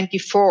up to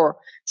 24.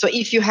 So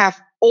if you have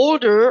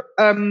older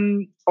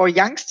or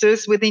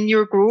youngsters within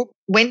your group,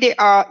 when they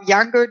are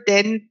younger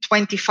than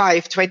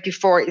 25,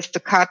 24 is the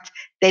cut,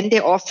 then they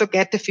also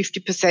get the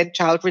 50%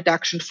 child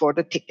reduction for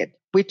the ticket,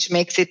 which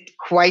makes it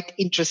quite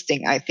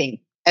interesting, I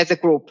think, as a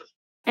group.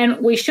 And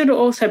we should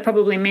also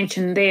probably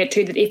mention there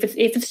too that if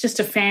it's just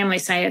a family,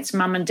 say it's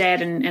mum and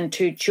dad and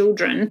 2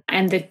 children,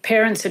 and the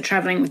parents are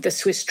travelling with the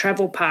Swiss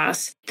Travel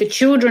Pass, the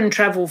children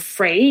travel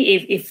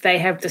free if they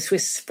have the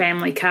Swiss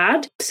family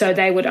card. So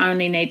they would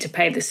only need to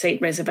pay the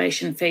seat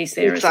reservation fees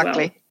there as well.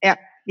 Exactly. Yeah.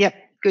 Yep.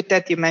 Good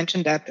that you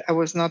mentioned that. I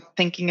was not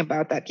thinking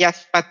about that.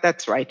 Yes, but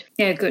that's right.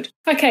 Yeah, good.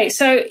 Okay,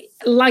 so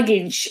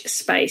luggage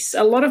space.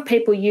 A lot of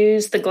people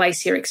use the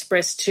Glacier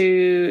Express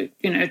to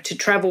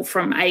travel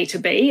from A to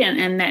B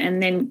and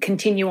then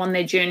continue on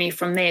their journey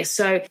from there.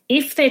 So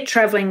if they're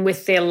traveling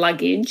with their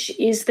luggage,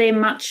 is there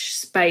much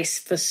space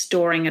for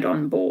storing it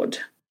on board?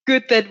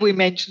 Good that we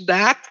mentioned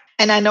that.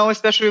 And I know,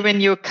 especially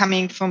when you're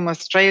coming from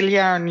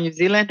Australia or New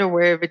Zealand or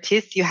wherever it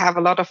is, you have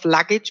a lot of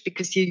luggage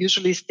because you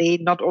usually stay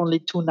not only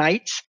 2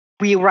 nights.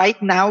 We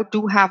right now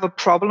do have a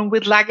problem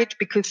with luggage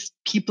because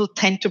people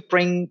tend to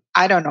bring,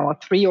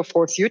 3 or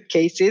 4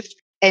 suitcases.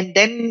 And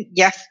then,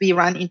 yes, we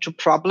run into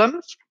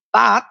problems.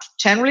 But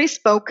generally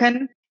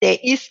spoken, there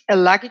is a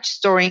luggage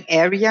storing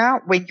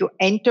area when you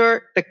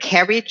enter the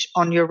carriage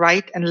on your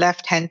right and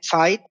left hand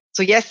side.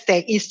 So yes,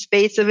 there is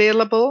space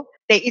available.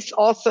 There is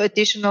also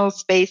additional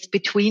space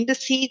between the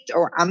seats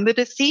or under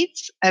the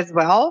seats as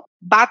well.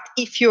 But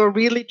if you're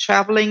really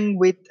traveling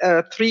with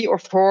 3 or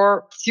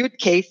 4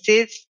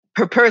 suitcases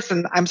per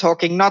person, I'm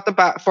talking, not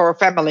about for a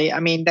family. I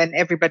mean, then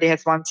everybody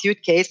has one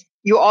suitcase.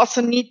 You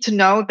also need to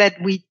know that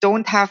we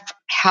don't have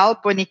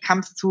help when it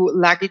comes to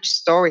luggage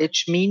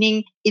storage,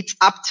 meaning it's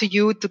up to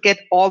you to get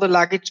all the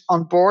luggage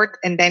on board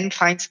and then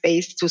find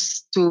space to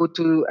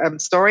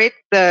store it.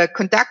 The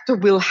conductor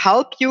will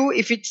help you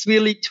if it's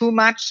really too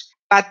much,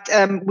 but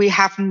we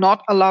have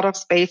not a lot of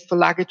space for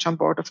luggage on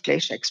board of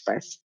Glacier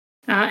Express.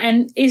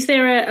 And is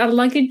there a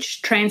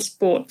luggage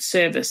transport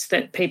service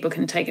that people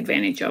can take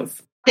advantage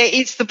of? There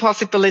is the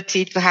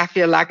possibility to have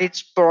your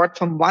luggage brought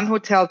from one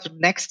hotel to the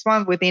next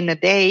one within a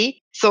day.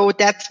 So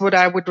that's what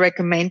I would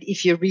recommend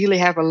if you really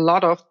have a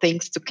lot of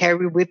things to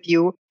carry with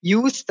you.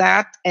 Use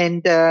that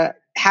and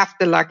have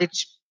the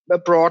luggage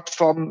brought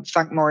from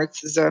St.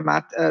 Moritz to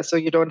Zermatt, so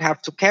you don't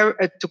have to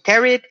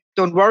carry it.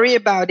 Don't worry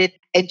about it,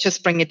 and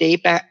just bring a day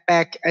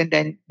back, and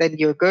then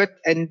you're good.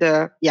 And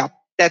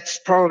that's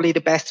probably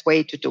the best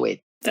way to do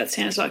it. That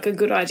sounds like a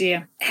good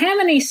idea. How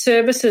many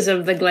services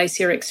of the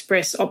Glacier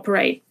Express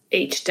operate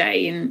each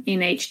day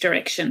in each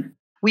direction?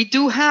 We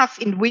do have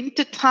in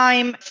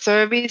wintertime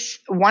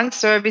one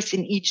service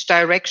in each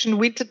direction.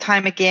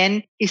 Wintertime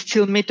again is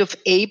till mid of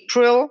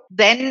April.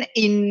 Then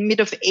in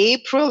mid of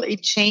April,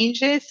 it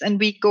changes and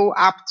we go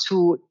up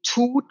to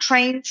 2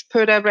 trains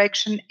per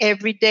direction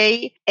every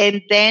day.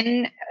 And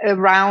then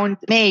around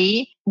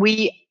May,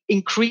 we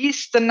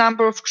increase the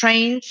number of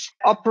trains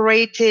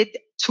operated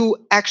to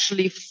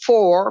actually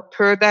 4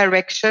 per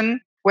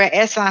direction.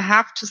 Whereas I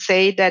have to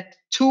say that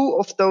 2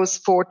 of those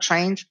 4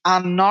 trains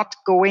are not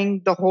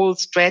going the whole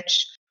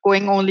stretch,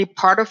 going only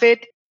part of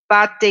it,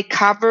 but they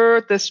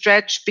cover the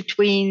stretch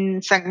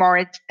between St.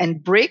 Moritz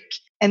and Brick.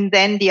 And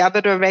then the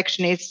other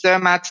direction is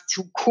Zermatt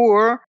to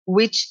Chur,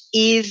 which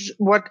is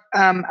what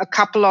a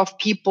couple of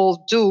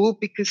people do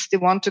because they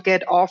want to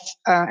get off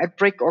at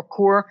Brick or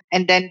Chur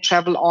and then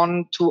travel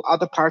on to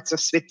other parts of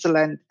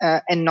Switzerland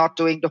and not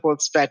doing the whole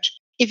stretch.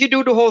 If you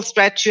do the whole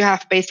stretch, you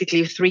have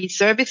basically 3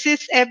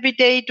 services every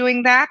day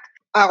doing that.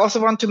 I also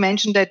want to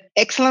mention that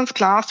Excellence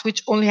Class,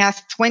 which only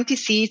has 20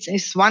 seats and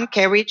is 1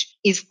 carriage,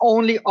 is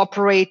only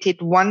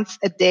operated once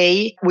a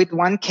day with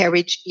 1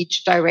 carriage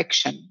each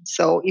direction.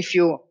 So if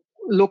you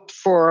look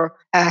for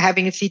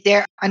having a seat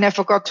there, and I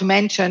forgot to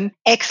mention,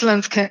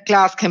 Excellence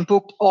Class can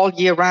book all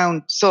year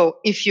round. So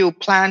if you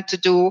plan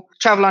to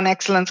travel on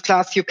Excellence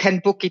Class, you can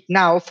book it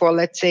now for,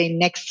 let's say,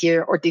 next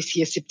year or this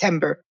year,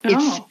 September.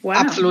 It's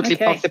absolutely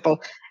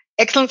possible.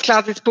 Excellence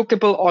Class is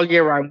bookable all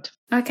year round.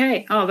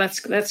 Okay. Oh,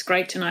 that's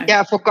great to know.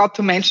 Yeah, I forgot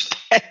to mention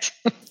that.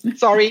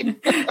 Sorry.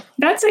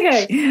 That's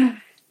okay.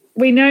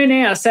 We know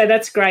now, so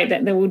that's great.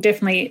 That we'll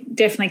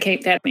definitely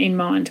keep that in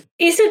mind.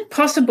 Is it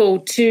possible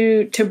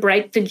to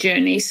break the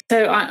journeys?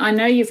 So I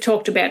know you've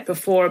talked about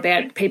before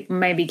about people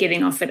maybe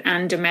getting off at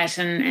Andermatt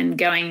and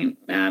going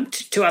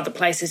to other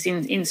places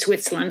in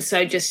Switzerland,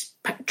 so just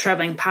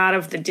travelling part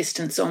of the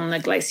distance on the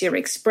Glacier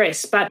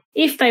Express. But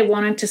if they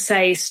wanted to,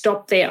 say,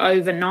 stop there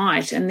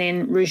overnight and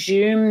then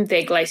resume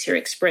their Glacier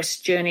Express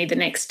journey the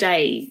next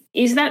day,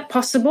 is that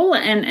possible?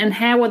 And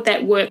how would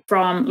that work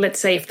from, let's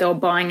say, if they were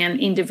buying an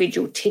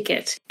individual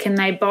ticket? Can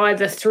they buy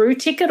the through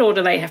ticket or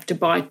do they have to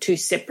buy 2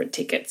 separate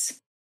tickets?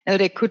 No,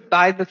 they could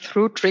buy the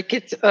through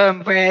ticket,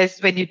 whereas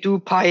when you do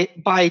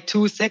buy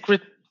 2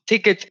 separate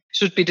tickets, it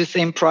should be the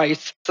same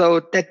price. So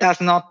that does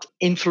not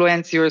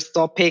influence your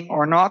stopping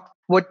or not.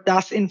 What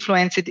does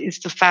influence it is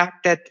the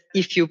fact that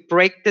if you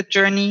break the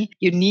journey,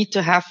 you need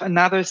to have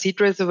another seat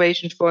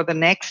reservation for the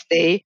next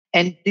day.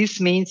 And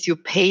this means you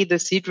pay the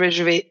seat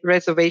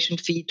reservation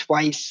fee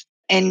twice.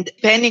 And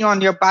depending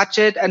on your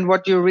budget and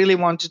what you really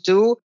want to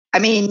do, I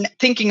mean,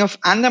 thinking of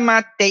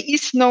Andermatt, there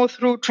is no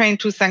through train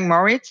to St.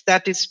 Moritz.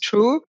 That is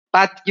true.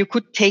 But you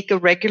could take a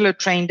regular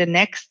train the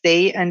next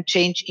day and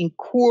change in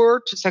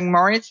Chur to St.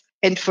 Moritz.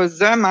 And for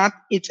Zermatt,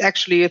 it's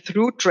actually a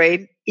through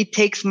train. It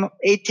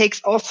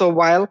takes also a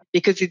while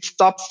because it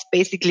stops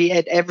basically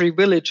at every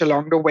village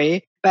along the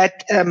way.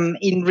 But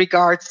in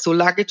regards to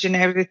luggage and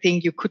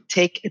everything, you could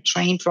take a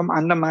train from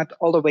Andermatt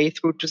all the way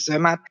through to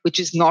Zermatt, which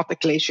is not a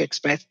Glacier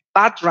Express,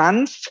 but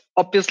runs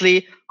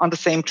obviously on the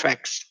same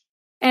tracks.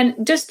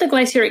 And does the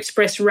Glacier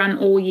Express run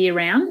all year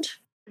round?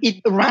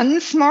 It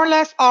runs more or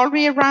less all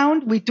year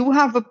round. We do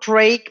have a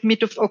break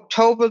mid of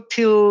October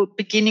till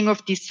beginning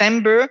of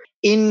December,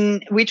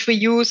 in which we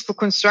use for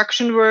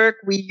construction work.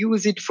 We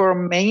use it for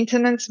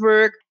maintenance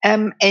work.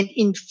 And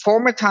in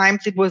former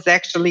times, it was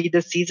actually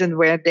the season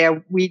where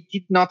we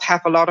did not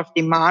have a lot of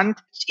demand.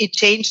 It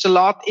changed a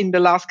lot in the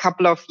last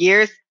couple of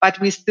years, but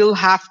we still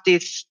have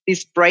this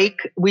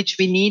break, which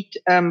we need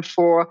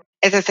for,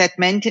 as I said,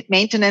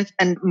 maintenance,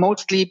 and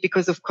mostly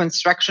because of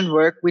construction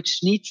work, which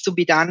needs to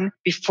be done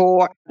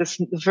before the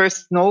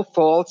first snow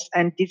falls.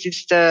 And this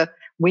is the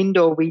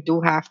window we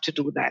do have to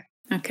do that.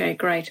 Okay,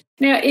 great.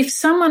 Now, if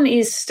someone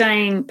is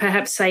staying,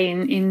 perhaps, say,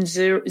 in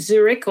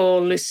Zurich or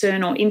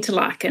Lucerne or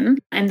Interlaken,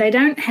 and they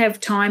don't have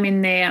time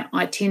in their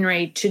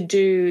itinerary to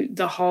do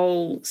the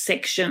whole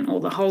section or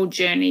the whole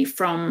journey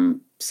from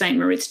St.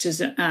 Moritz to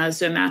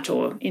Zermatt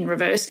or in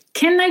reverse,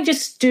 can they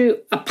just do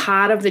a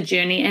part of the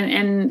journey?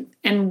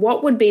 And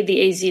what would be the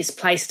easiest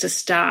place to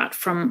start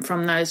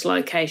from those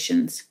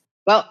locations?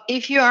 Well,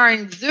 if you are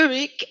in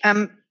Zurich,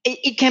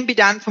 it can be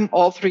done from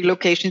all three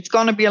locations. It's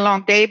going to be a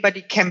long day, but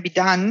it can be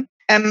done.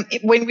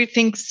 When we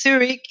think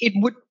Zurich, it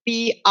would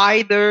be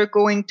either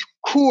going to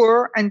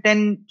Chur and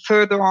then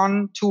further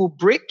on to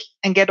Brick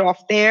and get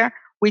off there,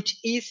 which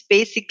is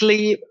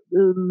basically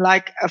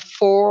like a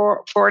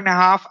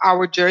 4.5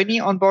 hour journey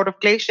on board of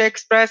Glacier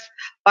Express.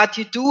 But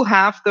you do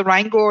have the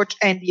Rheingorge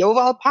and the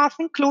Oval Pass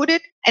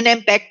included, and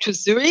then back to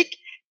Zurich.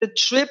 The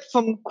trip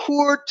from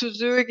Chur to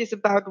Zurich is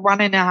about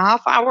 1.5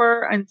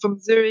 hours, and from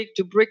Zurich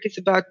to Brick is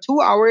about 2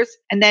 hours.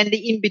 And then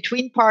the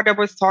in-between part I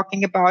was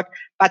talking about,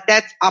 but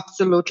that's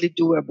absolutely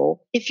doable.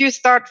 If you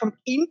start from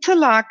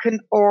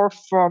Interlaken or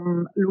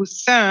from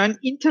Lucerne,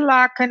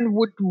 Interlaken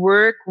would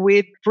work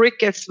with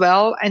Brick as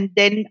well, and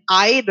then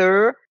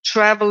either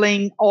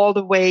traveling all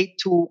the way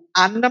to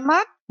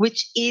Andermatt,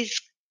 which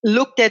is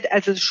looked at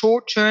as a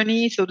short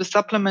journey, so the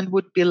supplement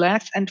would be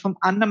less, and from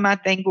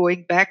Andermatt then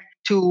going back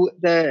to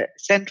the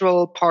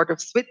central part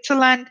of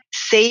Switzerland.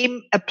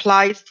 Same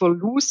applies for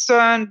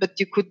Lucerne, but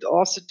you could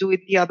also do it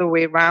the other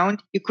way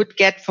around. You could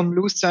get from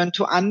Lucerne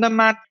to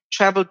Andermatt,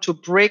 travel to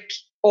Brick,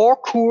 or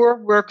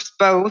Chur, works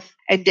both,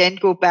 and then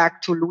go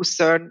back to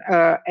Lucerne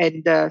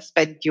and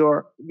spend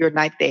your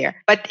night there.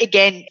 But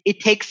again, it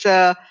takes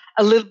a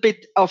little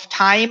bit of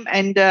time,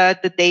 and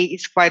the day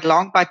is quite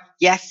long. But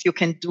yes, you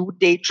can do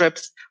day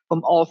trips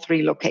from all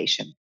three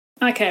locations.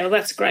 Okay, well,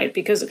 that's great,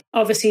 because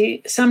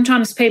obviously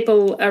sometimes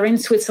people are in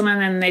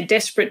Switzerland and they're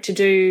desperate to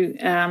do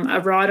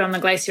a ride on the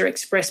Glacier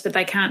Express, but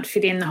they can't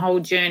fit in the whole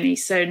journey.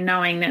 So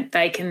knowing that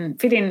they can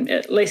fit in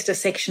at least a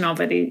section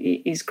of it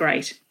is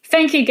great.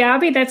 Thank you,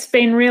 Gabi. That's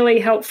been really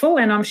helpful,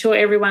 and I'm sure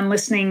everyone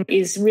listening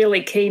is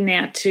really keen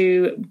now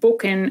to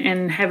book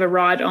and have a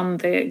ride on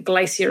the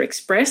Glacier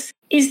Express.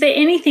 Is there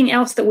anything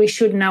else that we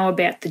should know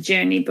about the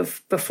journey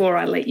before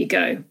I let you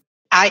go?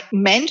 I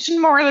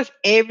mentioned more or less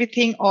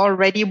everything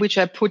already, which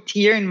I put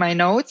here in my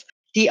notes.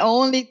 The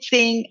only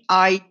thing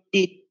I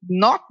did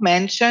not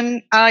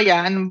mention,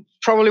 and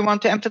probably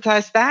want to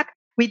emphasize that,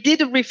 we did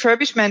a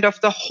refurbishment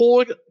of the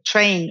whole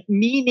train,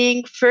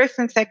 meaning first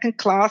and second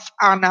class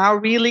are now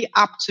really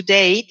up to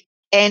date.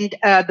 And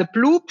the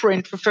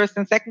blueprint for first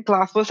and second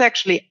class was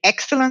actually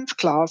excellence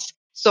class.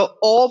 So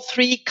all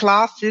three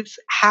classes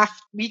have,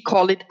 we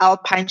call it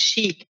Alpine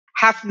chic,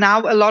 have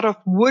now a lot of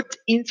wood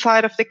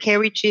inside of the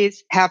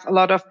carriages, have a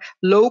lot of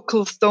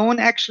local stone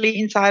actually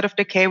inside of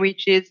the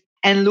carriages,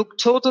 and look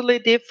totally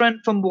different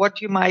from what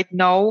you might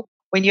know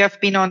when you have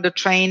been on the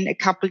train a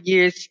couple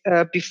years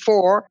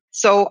before.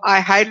 So I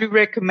highly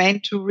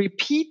recommend to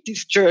repeat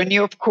this journey,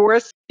 of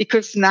course,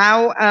 because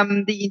now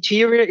the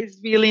interior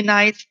is really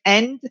nice.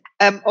 And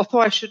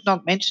although I should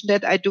not mention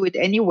that, I do it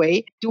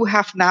anyway, do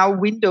have now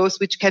windows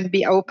which can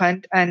be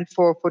opened, and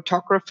for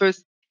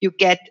photographers, you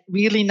get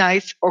really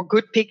nice or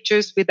good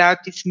pictures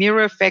without this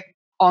mirror effect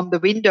on the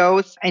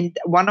windows. And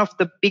one of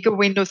the bigger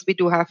windows we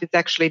do have is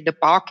actually in the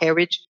bar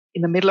carriage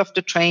in the middle of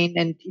the train,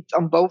 and it's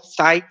on both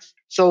sides.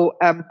 So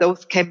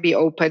those can be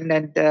opened,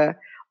 and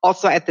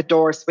also at the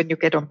doors when you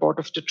get on board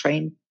of the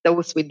train,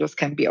 those windows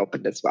can be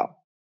opened as well.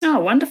 Oh,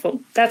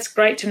 wonderful. That's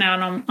great to know.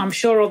 And I'm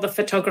sure all the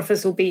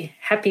photographers will be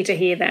happy to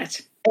hear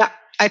that. Yeah,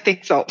 I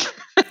think so.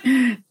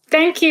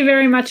 Thank you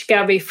very much,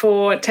 Gabi,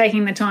 for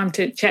taking the time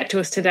to chat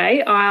to us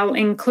today. I'll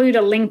include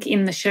a link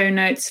in the show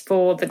notes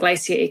for the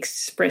Glacier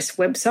Express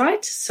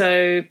website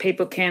so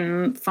people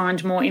can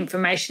find more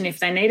information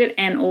if they need it,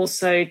 and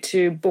also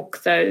to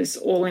book those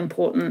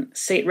all-important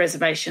seat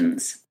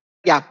reservations.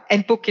 Yeah,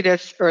 and book it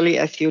as early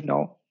as you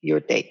know your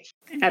dates.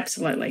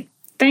 Absolutely.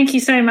 Thank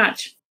you so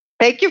much.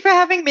 Thank you for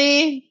having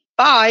me.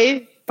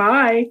 Bye.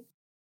 Bye.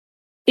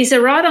 Is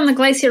a ride on the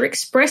Glacier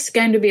Express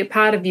going to be a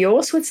part of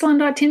your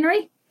Switzerland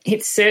itinerary?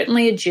 It's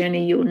certainly a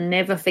journey you'll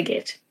never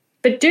forget.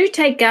 But do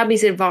take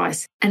Gabi's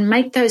advice and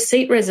make those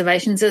seat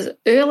reservations as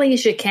early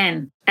as you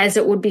can, as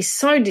it would be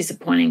so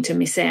disappointing to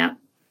miss out.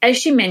 As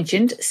she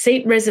mentioned,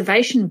 seat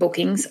reservation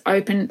bookings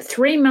open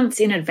 3 months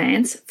in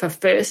advance for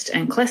first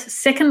and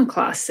second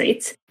class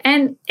seats,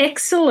 and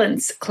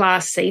excellence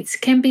class seats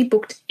can be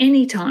booked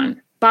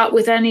anytime. But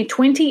with only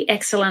 20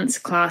 excellence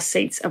class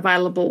seats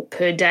available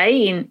per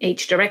day in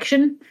each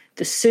direction,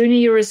 the sooner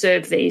you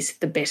reserve these,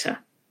 the better.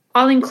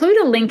 I'll include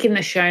a link in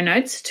the show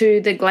notes to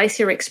the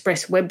Glacier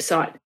Express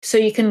website so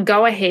you can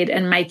go ahead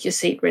and make your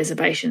seat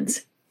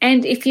reservations.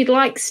 And if you'd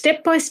like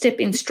step-by-step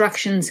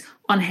instructions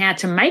on how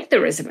to make the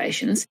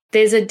reservations,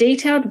 there's a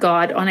detailed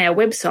guide on our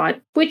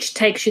website which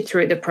takes you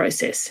through the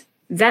process.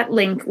 That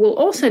link will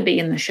also be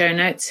in the show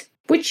notes,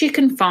 which you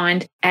can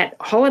find at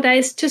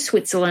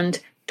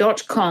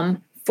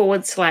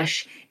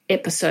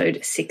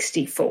holidaystoswitzerland.com/episode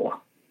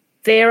 64.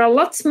 There are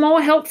lots more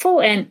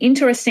helpful and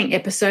interesting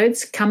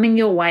episodes coming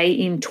your way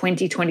in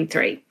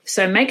 2023.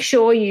 So make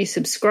sure you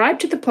subscribe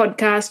to the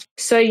podcast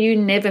so you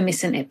never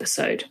miss an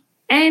episode.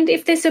 And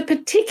if there's a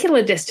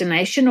particular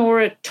destination or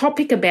a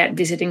topic about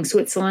visiting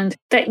Switzerland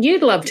that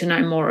you'd love to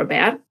know more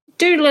about,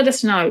 do let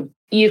us know.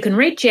 You can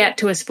reach out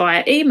to us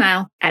via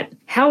email at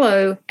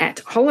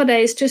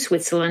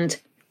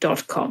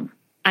hello@holidaystoswitzerland.com.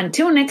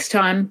 Until next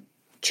time,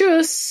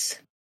 tschüss!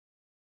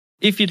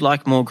 If you'd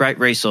like more great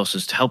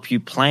resources to help you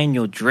plan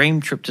your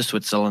dream trip to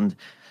Switzerland,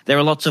 there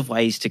are lots of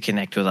ways to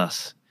connect with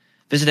us.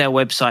 Visit our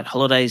website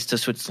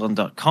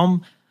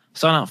holidaystoswitzerland.com,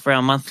 sign up for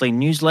our monthly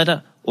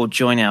newsletter, or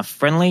join our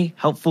friendly,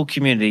 helpful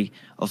community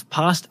of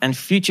past and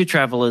future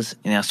travellers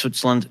in our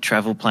Switzerland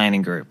travel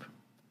planning group.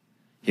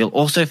 You'll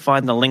also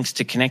find the links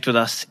to connect with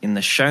us in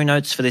the show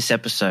notes for this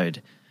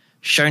episode.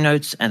 Show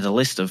notes and a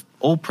list of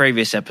all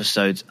previous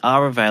episodes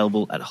are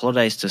available at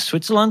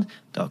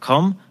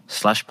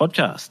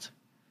holidaystoswitzerland.com/podcast.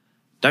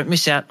 Don't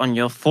miss out on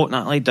your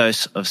fortnightly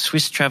dose of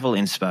Swiss travel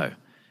inspo.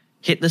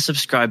 Hit the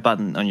subscribe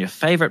button on your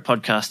favourite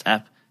podcast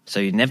app so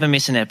you never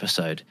miss an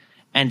episode.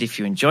 And if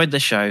you enjoyed the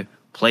show,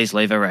 please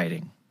leave a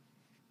rating.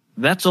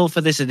 That's all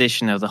for this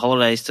edition of the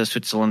Holidays to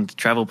Switzerland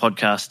Travel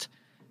Podcast.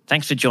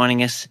 Thanks for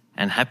joining us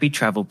and happy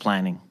travel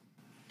planning.